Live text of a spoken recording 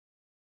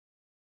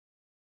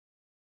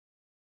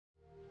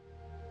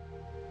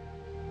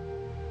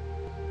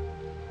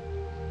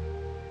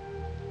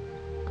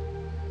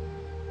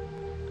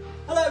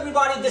Hello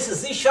everybody, this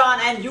is Zishan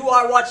and you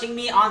are watching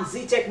me on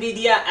ZTech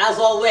Media as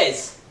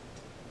always.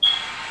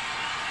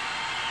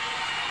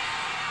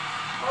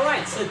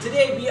 Alright, so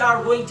today we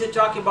are going to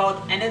talk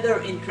about another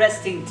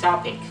interesting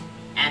topic,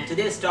 and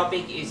today's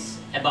topic is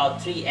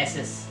about 3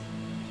 S's.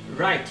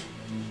 Right,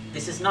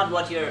 this is not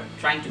what you're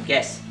trying to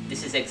guess.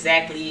 This is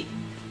exactly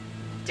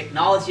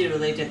technology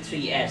related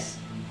 3S.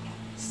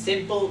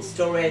 Simple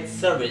Storage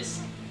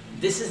Service.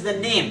 This is the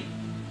name.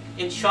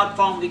 In short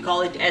form we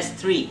call it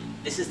S3.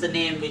 This is the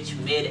name which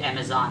made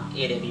Amazon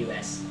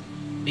AWS.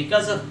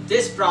 Because of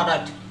this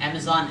product,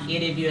 Amazon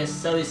AWS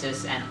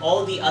services and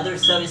all the other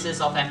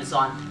services of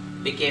Amazon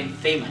became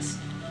famous.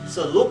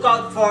 So look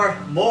out for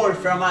more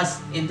from us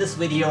in this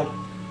video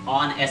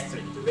on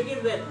S3. To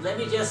begin with, let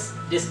me just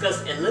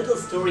discuss a little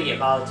story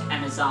about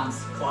Amazon's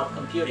cloud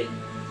computing.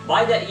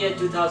 By the year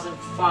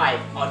 2005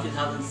 or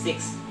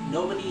 2006,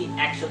 nobody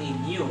actually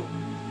knew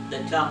the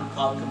term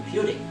cloud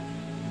computing.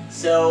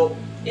 So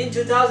in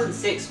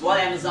 2006, what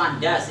Amazon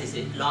does is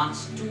it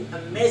launched 2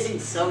 amazing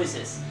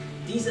services.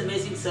 These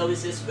amazing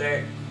services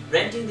were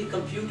renting the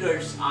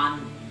computers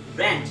on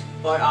rent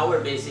per hour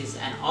basis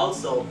and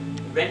also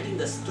renting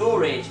the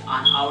storage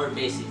on hour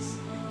basis.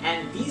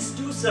 And these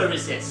 2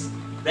 services,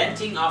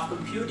 renting of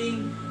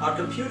computing or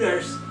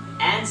computers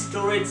and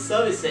storage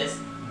services,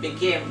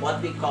 became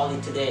what we call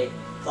it today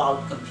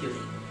cloud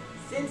computing.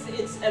 Since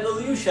its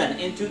evolution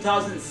in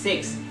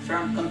 2006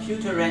 from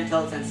computer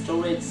rentals and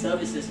storage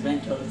services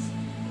rentals,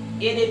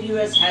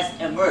 AWS has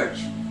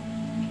emerged.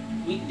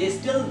 They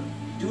still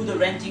do the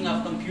renting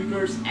of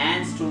computers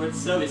and storage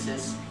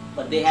services,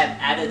 but they have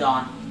added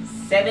on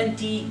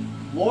 70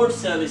 more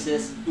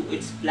services to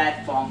its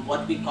platform,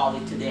 what we call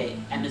it today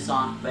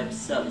Amazon Web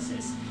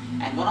Services.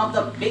 And one of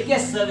the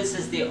biggest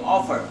services they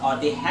offer, or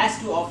they has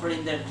to offer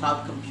in their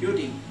cloud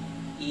computing,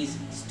 is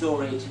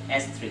storage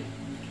S3.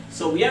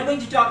 So we are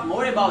going to talk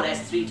more about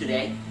S3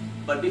 today,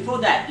 but before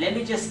that let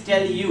me just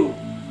tell you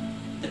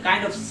the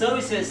kind of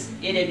services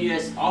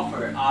AWS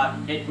offer are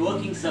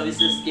networking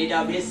services,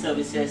 database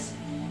services,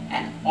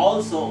 and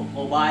also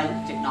mobile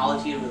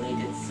technology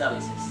related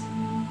services.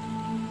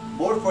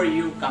 More for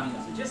you coming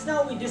up. So just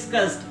now we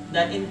discussed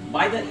that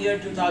by the year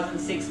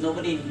 2006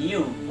 nobody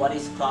knew what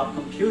is cloud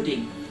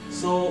computing.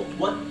 So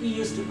what we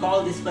used to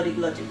call this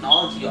particular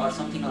technology or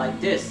something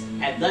like this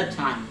at that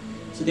time.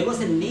 So there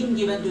was a name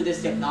given to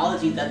this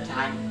technology that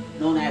time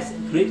known as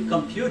grid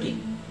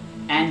computing.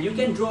 And you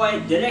can draw a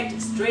direct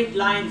straight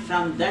line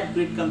from that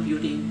grid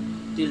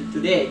computing till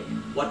today,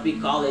 what we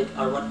call it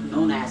or what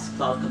known as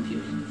cloud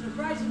computing.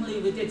 Surprisingly,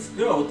 with its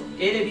growth,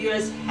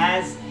 AWS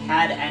has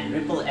had a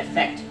ripple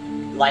effect.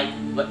 Like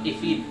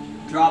if we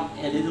drop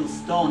a little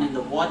stone in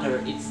the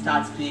water, it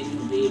starts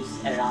creating waves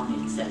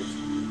around itself.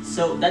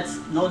 So that's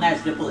known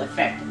as ripple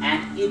effect.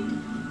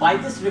 And by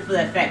this ripple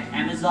effect,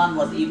 Amazon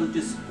was able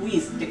to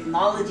squeeze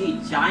technology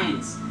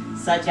giants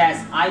such as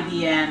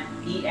IBM,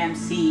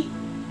 EMC,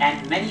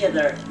 and many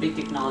other big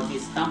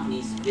technologies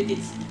companies with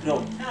its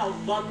growth. Now,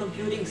 cloud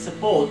computing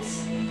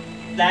supports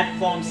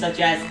platforms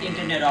such as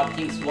Internet of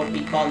Things, what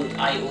we call it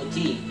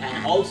IoT,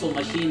 and also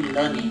machine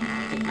learning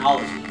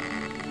technology,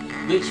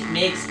 which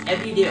makes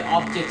everyday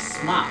objects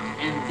smart.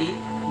 And the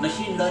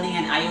machine learning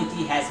and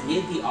IoT has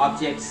made the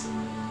objects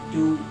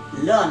to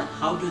learn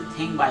how to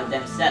think by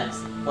themselves,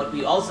 what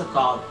we also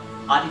call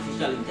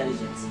artificial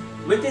intelligence.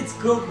 With its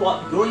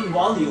growing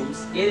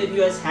volumes,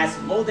 AWS has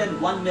more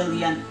than 1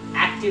 million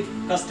active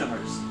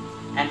customers,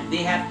 and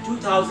they have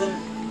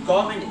 2,000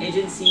 government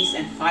agencies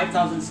and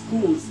 5,000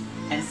 schools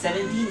and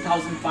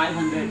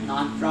 17,500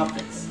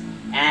 non-profits.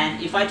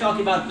 And if I talk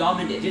about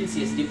government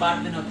agencies,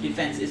 Department of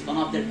Defense is one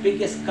of their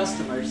biggest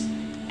customers.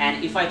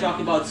 And if I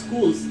talk about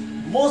schools,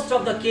 most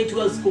of the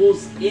K-12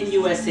 schools in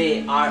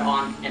USA are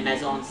on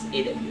Amazon's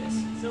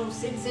AWS. So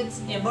since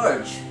its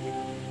emerge,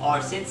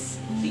 or since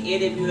the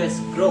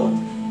AWS growth,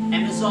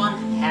 Amazon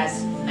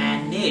has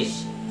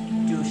managed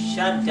to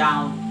shut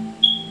down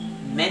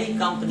many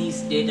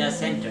companies' data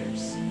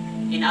centers.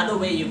 In other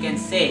way, you can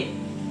say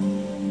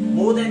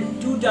more than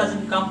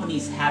 24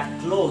 companies have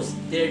closed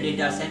their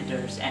data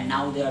centers, and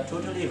now they are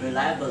totally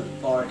reliable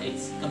for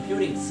its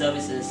computing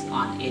services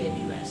on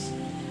AWS.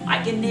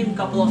 I can name a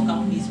couple of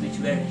companies which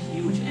were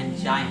huge and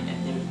giant,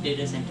 and their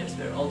data centers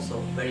were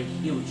also very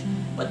huge,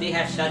 but they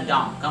have shut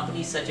down.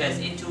 Companies such as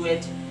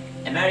Intuit,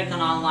 American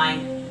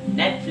Online,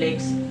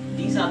 Netflix,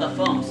 these are the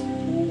firms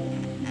who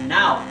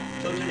now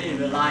totally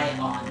rely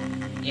on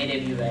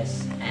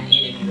AWS and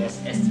AWS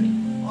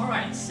S3.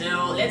 Alright,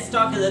 so let's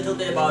talk a little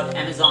bit about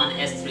Amazon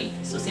S3.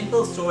 So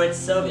Simple Storage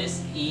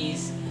Service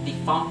is the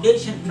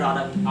foundation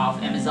product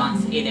of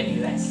Amazon's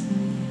AWS.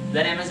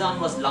 When Amazon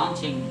was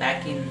launching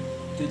back in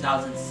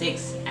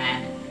 2006,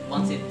 and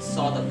once it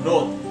saw the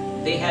growth,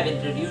 they have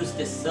introduced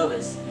this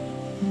service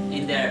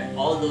in their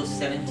all those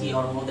 70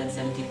 or more than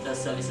 70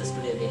 plus services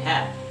today they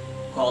have,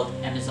 called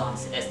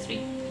Amazon's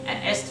S3. And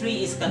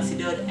S3 is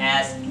considered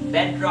as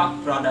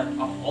bedrock product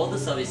of all the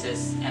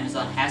services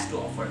Amazon has to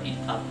offer in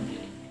cloud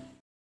computing.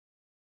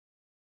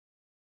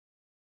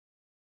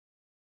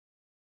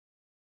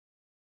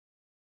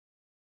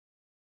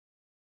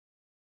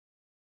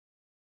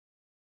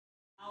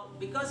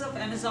 Because of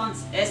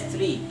Amazon's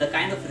S3, the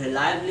kind of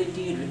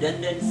reliability,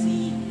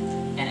 redundancy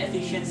and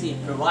efficiency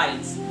it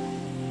provides,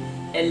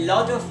 a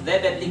lot of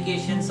web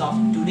applications of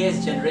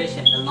today's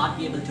generation will not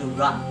be able to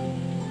run,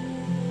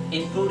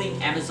 including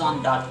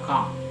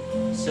Amazon.com.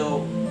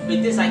 So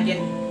with this I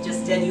can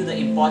just tell you the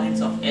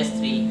importance of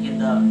S3 in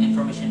the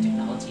information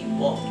technology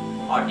world,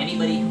 or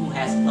anybody who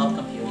has cloud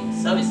computing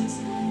services.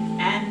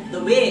 And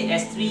the way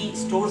S3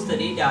 stores the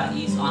data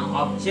is on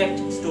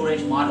object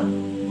storage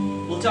model.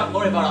 We'll talk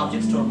more about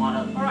object store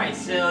model. Alright,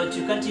 so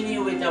to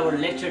continue with our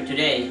lecture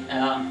today,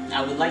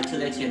 I would like to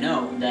let you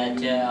know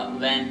that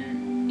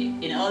when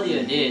in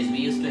earlier days we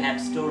used to have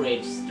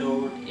storage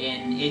stored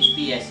in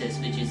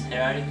HBSS, which is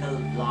Hierarchical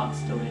Block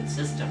Storage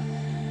System.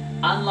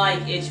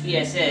 Unlike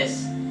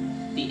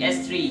HBSS, the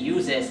S3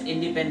 uses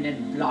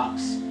independent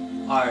blocks,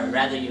 or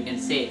rather you can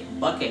say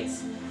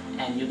buckets,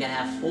 and you can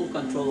have full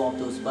control of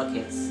those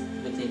buckets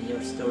within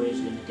your storage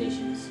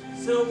limitations.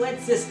 So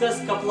let's discuss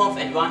a couple of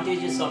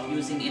advantages of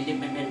using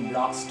independent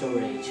block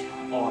storage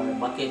or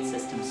bucket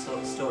system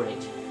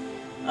storage.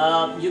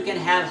 You can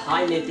have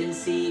high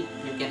latency,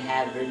 you can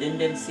have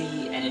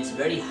redundancy, and it's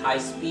very high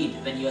speed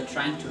when you are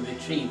trying to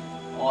retrieve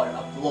or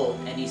upload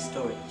any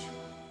storage.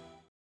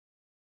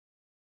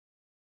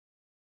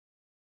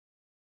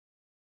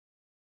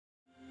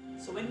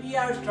 So when we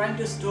are trying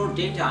to store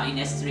data in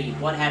S3,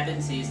 what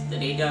happens is the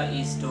data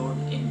is stored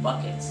in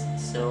buckets.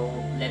 So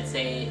let's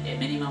say a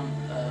minimum,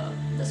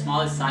 the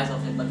smallest size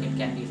of a bucket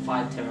can be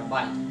 5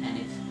 terabyte, and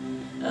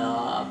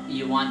if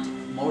you want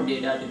more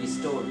data to be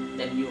stored,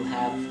 then you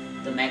have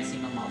the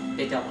maximum of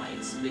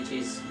petabytes, which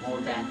is more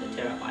than the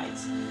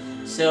terabytes.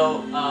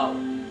 So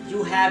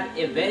you have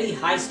a very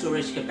high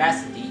storage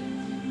capacity,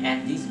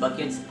 and these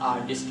buckets are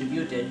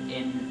distributed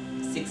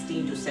in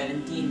 16 to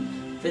 17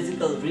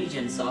 physical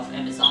regions of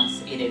Amazon's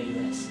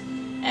AWS.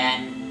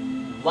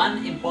 And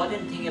one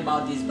important thing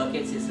about these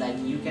buckets is like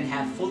you can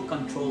have full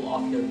control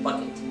of your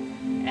bucket,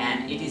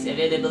 and it is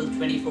available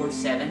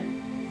 24/7,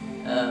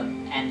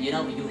 and you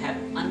know, you have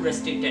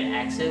unrestricted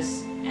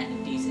access,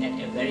 and it is at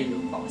a very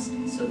low cost.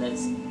 So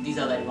these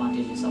are the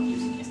advantages of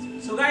using S3.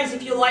 So guys,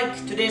 if you like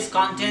today's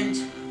content,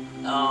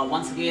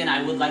 once again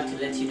I would like to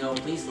let you know,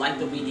 please like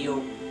the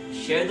video,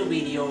 share the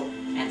video,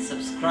 and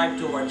subscribe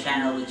to our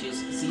channel, which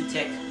is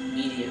ZTech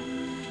Media.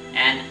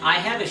 And I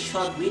have a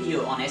short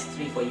video on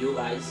S3 for you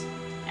guys,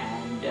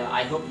 and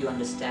I hope you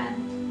understand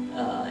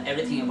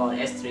everything about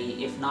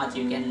S3. If not,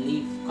 you can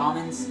leave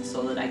comments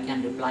so that I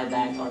can reply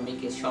back or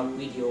make a short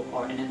video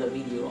or another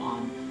video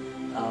on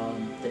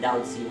the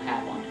doubts you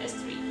have on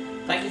S3.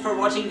 Thank you for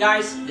watching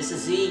guys. This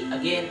is Z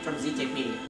again from ZTech Media.